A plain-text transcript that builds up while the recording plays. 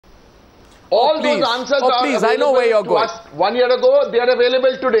All those answers are please, I know where you're going. 1 year ago, they are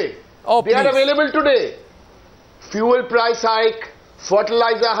available today. They are please. available today. Fuel price hike,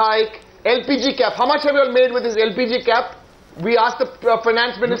 fertilizer hike, LPG cap. How much have you all made with this LPG cap? We asked the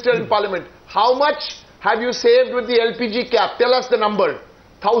finance minister in parliament, how much have you saved with the LPG cap? Tell us the number.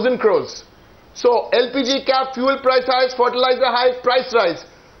 1,000 crores. So LPG cap, fuel price rise, fertilizer hike, price rise.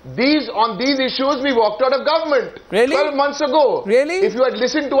 On these issues, we walked out of government. Really? 12 months ago. Really? If you had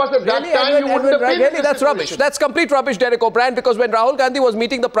listened to us at that time, you wouldn't have been Really, that's situation. rubbish. That's complete rubbish, Derek O'Brien, because when Rahul Gandhi was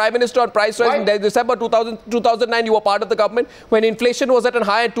meeting the Prime Minister on price rise in December 2009, you were part of the government. When inflation was at a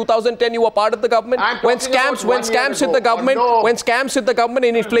high in 2010, you were part of the government. When scams hit the government,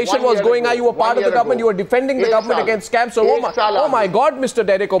 and inflation was going high, you were part of the government. You were defending the government against scams. So, oh my God, Mr.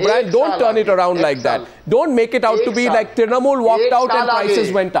 Derek O'Brien, don't turn it around like that. Don't make it out to be like Trinamool walked out and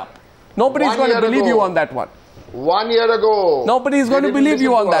prices went up. Nobody's going to believe you on that one. 1 year ago. Nobody's going to believe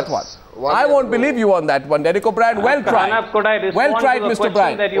you on that one. I won't believe you on that one. Derek O'Brien, well tried. Well tried, Mr.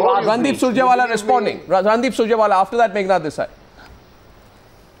 Bryan. Randeep Surjewala responding. Randeep Surjewala, after that, Meghnad Desai.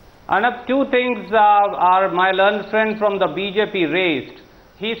 Arnab, two things my learned friend from the BJP raised.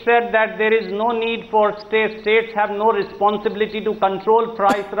 He said that there is no need for states have no responsibility to control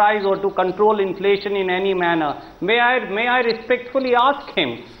price rise or to control inflation in any manner. May I respectfully ask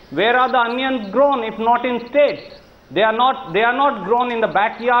him, where are the onions grown if not in states? They are not grown in the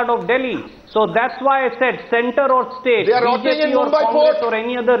backyard of Delhi. So that's why I said center or state, they are rotting in Mumbai Congress or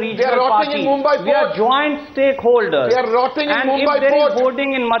any other regional party. We are joint stakeholders. They are rotting in Mumbai and if there is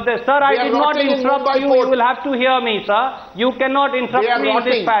hoarding in Madhya, sir, I did not interrupt you. You will have to hear me, sir. You cannot interrupt me in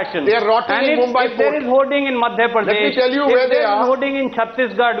this fashion. They are rotting in Mumbai if there is hoarding in Madhya Pradesh, let me tell you where they are. If there is hoarding in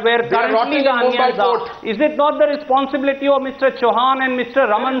Chhattisgarh, where currently the onions are, is it not the responsibility of Mr. Chauhan and Mr.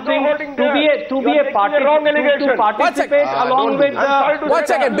 Raman Singh to participate along with the... 1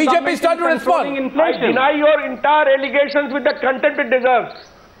 second, BJP is trying to respond. I deny your entire allegations with the contempt it deserves.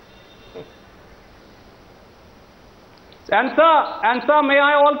 And sir, may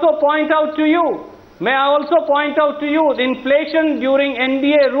I also point out to you, the inflation during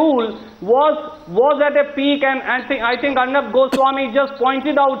NDA rule was at a peak, and I think Arnab Goswami just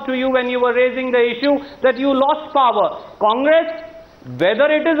pointed out to you when you were raising the issue that you lost power. Congress, whether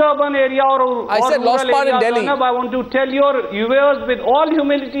it is urban area or rural area, Arnab, I want to tell your viewers with all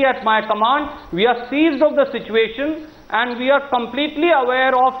humility at my command, we are seized of the situation and we are completely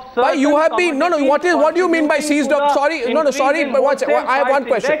aware of certain... You have been... No, what do you mean by seized of... Sorry, but I have one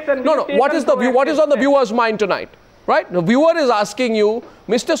question. What is on the viewer's mind tonight? Right? The viewer is asking you,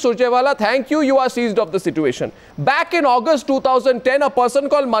 Mr. Surjewala, thank you, you are seized of the situation. Back in August 2010, a person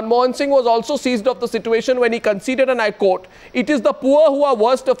called Manmohan Singh was also seized of the situation when he conceded, and I quote, "It is the poor who are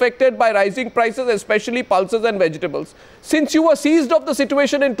worst affected by rising prices, especially pulses and vegetables." Since you were seized of the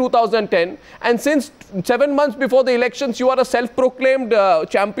situation in 2010, and since 7 months before the elections, you are a self-proclaimed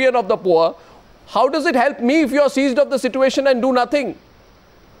champion of the poor, how does it help me if you are seized of the situation and do nothing?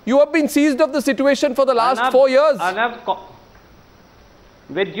 You have been seized of the situation for the last 4 years. Arnab,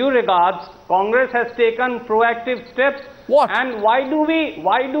 with due regards, Congress has taken proactive steps. What? And why do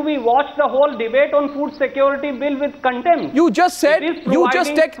we watch the whole debate on food security bill with contempt? You just said you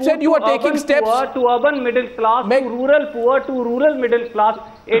are taking steps to urban middle class, to rural poor, to rural middle class.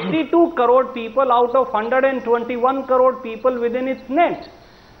 82 crore people out of 121 crore people within its net.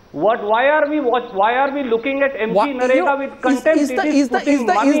 Why are we looking at MP Narega with contempt? Is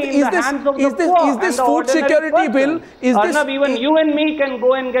this food security bill? Even you and me can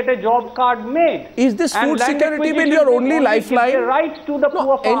go and get a job card made. Is this food security bill your only lifeline? Rights to the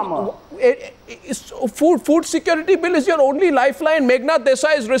poor farmer. Food security bill is your only lifeline. Meghnad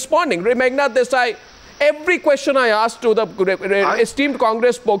Desai is responding. Meghnad Desai, every question I asked to the esteemed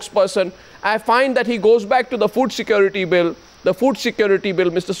Congress spokesperson, I find that he goes back to the food security bill. The food security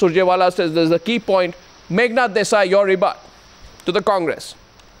bill, Mr. Surjewala says there's a key point. Meghnad Desai, your rebut to the Congress.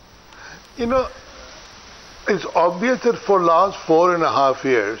 You know, it's obvious that for last 4.5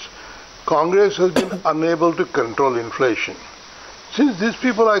 years, Congress has been unable to control inflation. Since these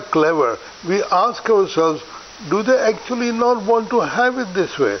people are clever, we ask ourselves, do they actually not want to have it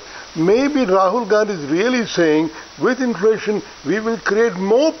this way? Maybe Rahul Gandhi is really saying, with inflation, we will create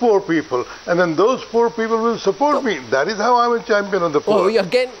more poor people, and then those poor people will support me. That is how I'm a champion of the poor.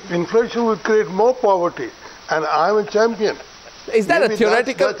 Inflation will create more poverty, and I'm a champion. Is that maybe a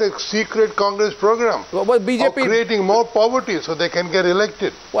theoretical... That's a secret Congress program BJP... of creating more poverty so they can get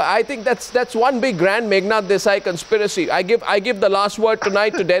elected. Well, I think that's one big grand Meghnad Desai conspiracy. I give the last word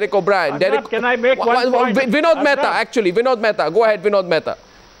tonight to Derek O'Brien. Derek, can I make one point? Vinod Mehta, actually. Vinod Mehta. Go ahead, Vinod Mehta.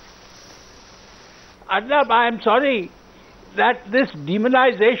 Arnab, I am sorry. that this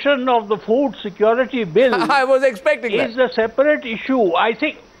demonization of the food security bill I was expecting is a separate issue. I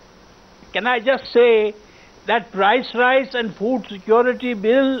think, can I just say that price rise and food security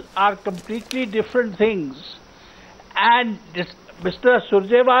bill are completely different things. And this, Mr.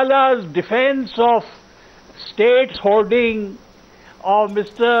 Surjewala's defense of states holding, or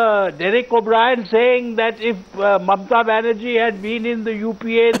Mr. Derek O'Brien saying that if Mamata Banerjee had been in the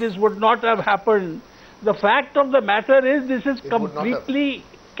UPA, this would not have happened. The fact of the matter is this is completely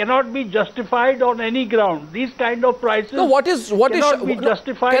cannot be justified on any ground. These kind of prices cannot be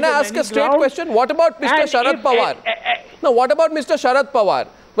justified. Can I ask a straight question? What about Mr. Sharad Pawar? No, what about Mr. Sharad Pawar?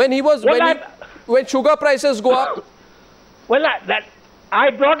 When he was when sugar prices go up? Well,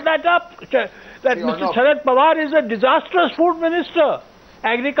 I brought that up. That Mr. Sharad Pawar is a disastrous food minister,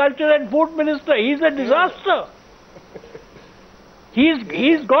 agriculture and food minister. He's a disaster.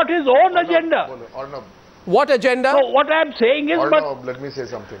 He's got his own agenda. What agenda? So what I'm saying is, let me say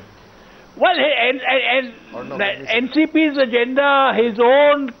something. Well, NCP's agenda, his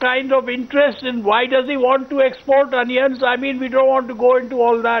own kind of interest in why does he want to export onions? I mean, we don't want to go into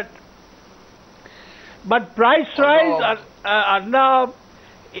all that. But price rise, Arnab,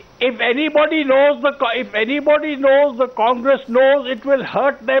 if anybody knows the Congress knows it will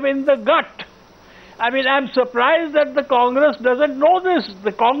hurt them in the gut. I mean, I'm surprised that the Congress doesn't know this.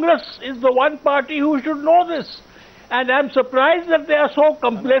 The Congress is the one party who should know this. And I'm surprised that they are so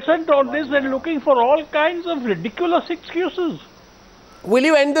complacent on this and looking for all kinds of ridiculous excuses. Will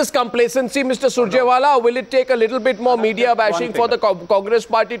you end this complacency, Mr. Surjewala, or will it take a little bit more media bashing for the Congress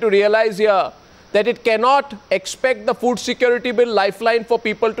party to realize here that it cannot expect the food security bill lifeline for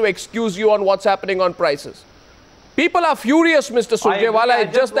people to excuse you on what's happening on prices? People are furious, Mr. Surjewala.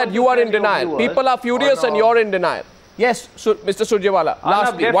 It's just that you are in denial. People are furious and you're in denial. Yes, Mr. Surjewala.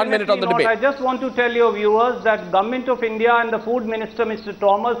 Lastly, 1 minute on the debate. I just want to tell your viewers that Government of India and the Food Minister, Mr.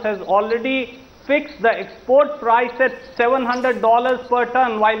 Thomas, has already fixed the export price at $700 per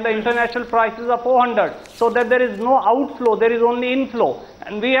ton, while the international prices are $400. So that there is no outflow, there is only inflow.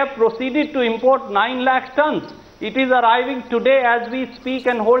 And we have proceeded to import 9 lakh tons. It is arriving today as we speak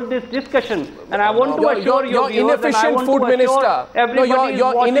and hold this discussion. And I want to assure you, inefficient food minister. Everybody is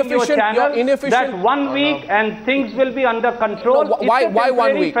watching your channel that 1 week and things will be under control. No, why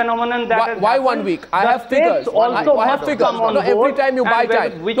 1 week? Phenomenon that why 1 week? I have figures. I have figures. Every time you buy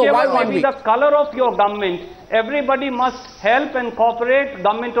time. Whichever may be the color of your government, everybody must help and cooperate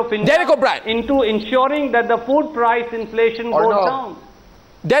Government of India into ensuring that the food price inflation goes down.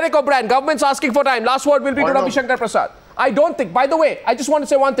 Derek O'Brien, government's asking for time. Last word will be to Ravi Shankar Prasad. I don't think, by the way, I just want to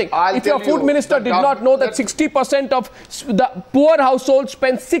say one thing. If your food minister did not know that 60% of the poor households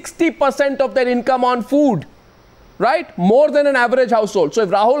spend 60% of their income on food, right? More than an average household. So if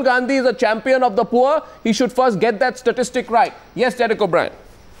Rahul Gandhi is a champion of the poor, he should first get that statistic right. Yes, Derek O'Brien.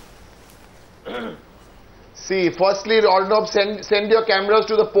 See, firstly, Arnab, send your cameras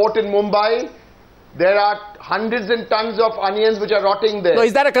to the port in Mumbai. There are hundreds and tons of onions which are rotting there. No,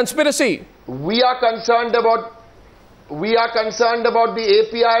 is that a conspiracy? We are concerned about the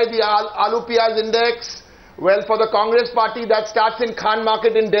API, the Aloo Piyaz index. Well, for the Congress party, that starts in Khan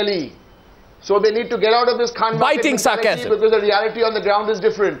Market in Delhi. So they need to get out of this Khan Market biting sarcasm, because the reality on the ground is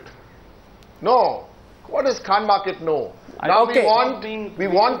different. No. What does Khan Market know? Now we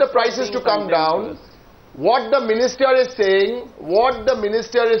want the prices to come down. What the minister is saying, what the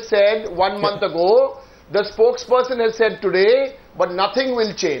minister has said 1 month ago, the spokesperson has said today, but nothing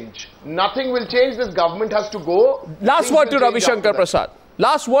will change. Nothing will change. This government has to go. Last word to Ravi Shankar Prasad.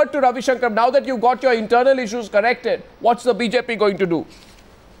 Last word to Ravi Shankar. Now that you've got your internal issues corrected, what's the BJP going to do?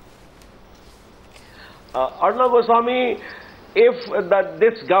 Arnab Goswami, if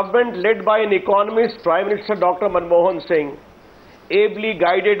this government led by an economist, Prime Minister Dr. Manmohan Singh, ably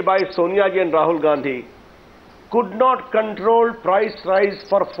guided by Sonia Ji and Rahul Gandhi, could not control price rise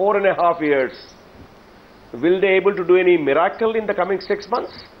for 4.5 years, will they able to do any miracle in the coming 6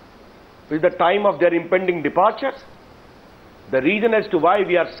 months? With the time of their impending departure? The reason as to why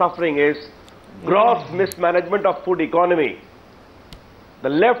we are suffering is gross mismanagement of food economy. The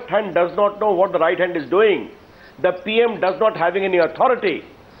left hand does not know what the right hand is doing. The PM does not having any authority.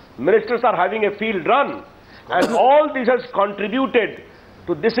 Ministers are having a field run. And all this has contributed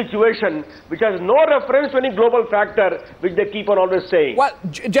to this situation, which has no reference to any global factor, which they keep on always saying. Well,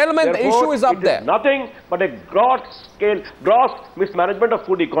 gentlemen, the issue is up there. Is nothing but a gross mismanagement of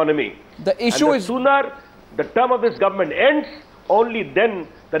food economy. The issue is sooner the term of this government ends, only then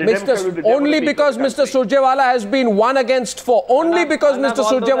the redemption will be there. Only because Mr. Surjewala has been 1 against 4. Only because Mr.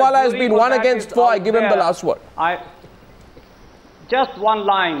 Surjewala has been 1 against 4, I give him the last word. Just one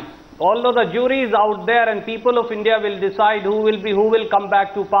line. although the jury is out there and people of India will decide who will come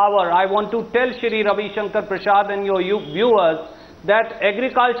back to power, I want to tell Shri Ravi Shankar Prasad and your viewers that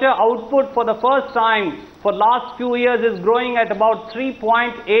agriculture output for the first time for last few years is growing at about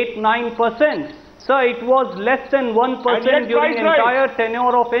 3.89%. So it was less than 1% during the entire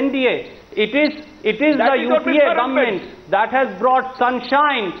tenure of NDA. It is the UPA government that has brought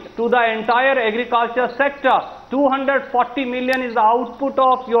sunshine to the entire agriculture sector. 240 million is the output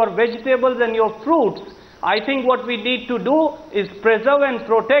of your vegetables and your fruits. I think what we need to do is preserve and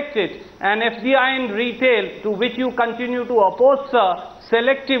protect it. And FDI in retail, to which you continue to oppose, sir,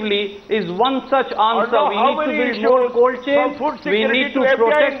 selectively is one such answer. We need to build more cold chains, we need to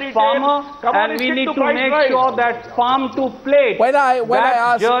protect farmer, and we need to make sure that farm to plate,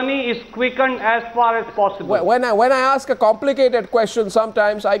 that journey is quickened as far as possible. When I ask a complicated question,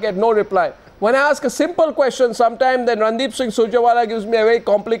 sometimes I get no reply. When I ask a simple question, sometimes then Randeep Singh Surjewala gives me a very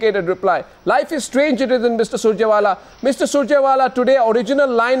complicated reply. Life is strange, it is in Mr. Surjewala. Mr. Surjewala, today original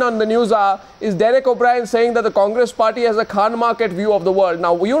line on the Newshour is Derek O'Brien saying that the Congress party has a Khan market view of the world.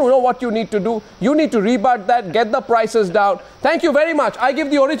 Now, you know what you need to do. You need to rebut that, get the prices down. Thank you very much. I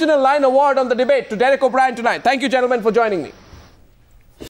give the original line award on the debate to Derek O'Brien tonight. Thank you, gentlemen, for joining me.